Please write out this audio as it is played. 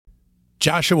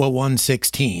Joshua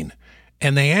 1:16,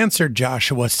 and they answered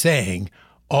Joshua, saying,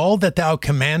 All that thou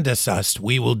commandest us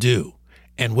we will do,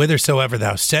 and whithersoever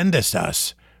thou sendest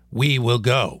us we will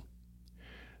go.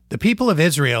 The people of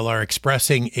Israel are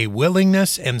expressing a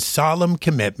willingness and solemn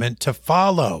commitment to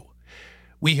follow.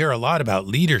 We hear a lot about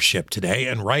leadership today,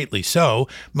 and rightly so.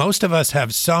 Most of us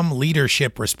have some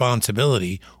leadership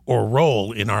responsibility or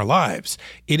role in our lives.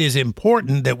 It is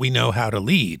important that we know how to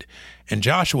lead, and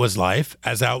Joshua's life,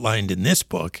 as outlined in this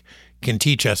book, can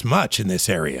teach us much in this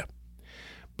area.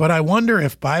 But I wonder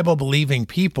if Bible-believing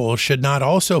people should not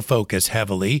also focus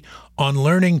heavily on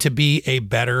learning to be a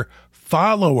better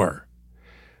follower.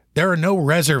 There are no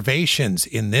reservations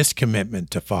in this commitment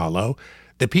to follow.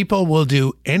 The people will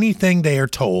do anything they are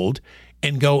told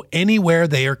and go anywhere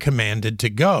they are commanded to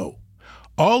go.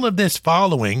 All of this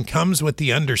following comes with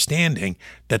the understanding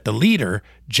that the leader,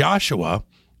 Joshua,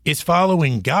 is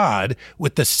following God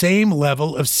with the same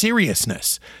level of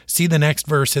seriousness. See the next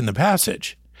verse in the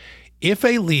passage. If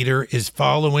a leader is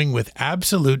following with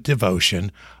absolute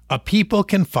devotion, a people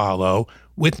can follow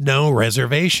with no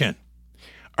reservation.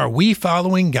 Are we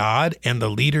following God and the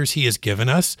leaders he has given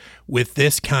us with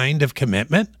this kind of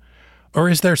commitment? Or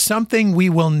is there something we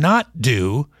will not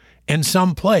do and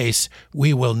some place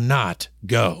we will not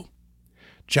go?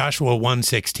 Joshua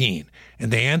 1:16, and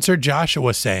they answered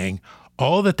Joshua, saying,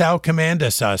 All that thou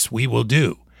commandest us we will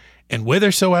do, and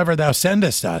whithersoever thou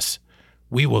sendest us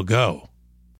we will go.